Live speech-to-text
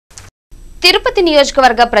తిరుపతి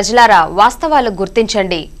నియోజకవర్గ ప్రజలారా వాస్తవాలు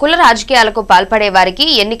గుర్తించండి. కుల రాజకీయాలకు పాల్పడే వారికి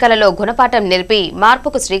ఎన్నికలలో గుణపాఠం నేర్పి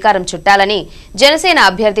మార్పుకు శ్రీకారం చుట్టాలని జనసేన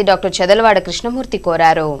అభ్యర్థి డాక్టర్ చదలవాడ కృష్ణమూర్తి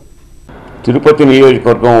కోరారు. తిరుపతి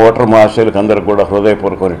నియోజకవర్గం ఓటర్ మహాశయులకు అందరూ కూడా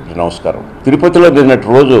హృదయపూర్వకమైన నమస్కారం. తిరుపతిలో నిన్నటి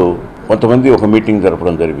రోజు కొంతమంది ఒక మీటింగ్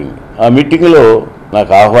జరపడం జరిగింది. ఆ మీటింగ్లో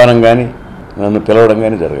నాకు ఆహ్వానం కానీ నన్ను పిలవడం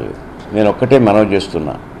కానీ జరగలేదు. నేను ఒక్కటే మనవి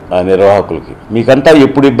చేస్తున్నా ఆ నిర్వాహకులకి, మీకంతా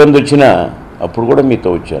ఎప్పుడు ఇబ్బంది వచ్చినా అప్పుడు కూడా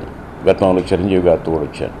మీతో వచ్చాను. గతంలో చిరంజీవి గారితో కూడా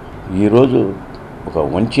వచ్చాను. ఈరోజు ఒక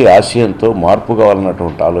మంచి ఆశయంతో మార్పు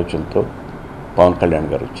కావాలన్నటువంటి ఆలోచనతో పవన్ కళ్యాణ్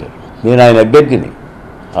గారు వచ్చారు. నేను ఆయన అభ్యర్థిని.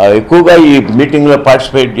 ఎక్కువగా ఈ మీటింగ్లో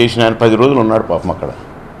పార్టిసిపేట్ చేసిన ఆయన 10 రోజులు ఉన్నాడు పాపం అక్కడ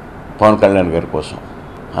పవన్ కళ్యాణ్ గారి కోసం.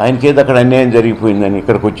 ఆయనకేదో అక్కడ అన్యాయం జరిగిపోయిందని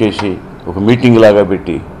ఇక్కడికి వచ్చేసి ఒక మీటింగ్ లాగా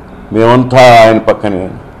పెట్టి మేమంతా ఆయన పక్కనే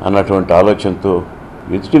అన్నటువంటి ఆలోచనతో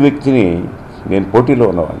ఎదుటి వ్యక్తిని నేను పోటీలో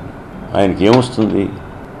ఉన్నవాడిని. ఆయనకి ఏమొస్తుంది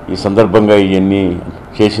ఈ సందర్భంగా ఇవన్నీ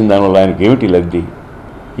చేసిన దానివల్ల ఆయనకి ఏమిటి లబ్ధి?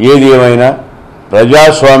 ఏది ఏమైనా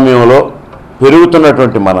ప్రజాస్వామ్యంలో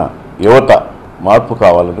పెరుగుతున్నటువంటి మన యువత మార్పు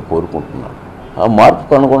కావాలని కోరుకుంటున్నాను. ఆ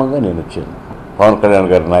మార్పుకు అనుగుణంగా నేను వచ్చాను. పవన్ కళ్యాణ్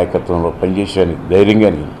గారి నాయకత్వంలో పనిచేశాను ధైర్యంగా.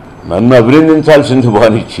 నన్ను అభినందించాల్సింది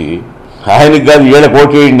బానిచ్చి ఆయనకి కాదు ఏళ్ళకి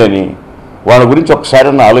ఓటేయండి అని వాళ్ళ గురించి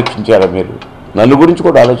ఒకసారైనా ఆలోచించారా మీరు? నన్ను గురించి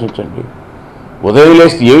కూడా ఆలోచించండి. ఉదయం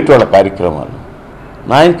లేస్తే ఏమిటి వాళ్ళ కార్యక్రమాలు?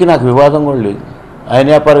 ఆయనకి నాకు వివాదం కూడా లేదు. ఆయన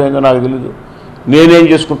వ్యాపారం ఏందో నాకు తెలియదు, నేనేం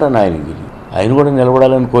చేసుకుంటాను ఆయనకి తెలియదు. ఆయన కూడా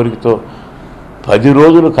నిలబడాలని కోరికతో 10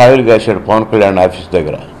 రోజులు కాయలు కాశాడు పవన్ కళ్యాణ్ ఆఫీస్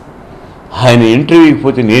దగ్గర. ఆయన ఇంటర్వ్యూకి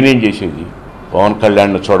పోతే నేనేం చేసేది? పవన్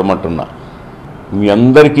కళ్యాణ్ని చూడమంటున్నా. మీ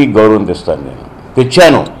అందరికీ గౌరవం తెస్తాను. నేను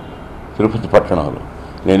తెచ్చాను తిరుపతి పట్టణంలో.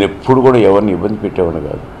 నేను ఎప్పుడు కూడా ఎవరిని ఇబ్బంది పెట్టేవాడిని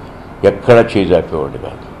కాదు, ఎక్కడ చేజాపేవాడిని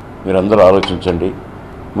కాదు. మీరందరూ ఆలోచించండి,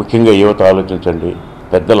 ముఖ్యంగా యువత ఆలోచించండి,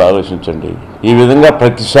 పెద్దలు ఆలోచించండి. ఈ విధంగా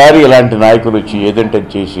ప్రతిసారి ఇలాంటి నాయకులు వచ్చి ఏదంటే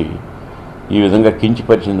చేసి ఈ విధంగా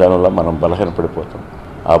కించిపరిచిన దానివల్ల మనం బలహీనపడిపోతాం.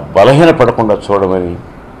 ఆ బలహీనపడకుండా చూడమని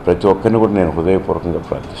ప్రతి ఒక్కరిని కూడా నేను హృదయపూర్వకంగా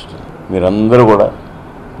ప్రార్థిస్తున్నాను. మీరందరూ కూడా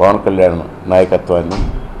పవన్ కళ్యాణ్ నాయకత్వాన్ని,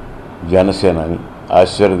 జనసేనని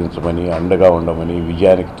ఆశీర్వదించమని, అండగా ఉండమని,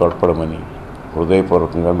 విజయానికి తోడ్పడమని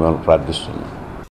హృదయపూర్వకంగా మిమ్మల్ని ప్రార్థిస్తున్నాను.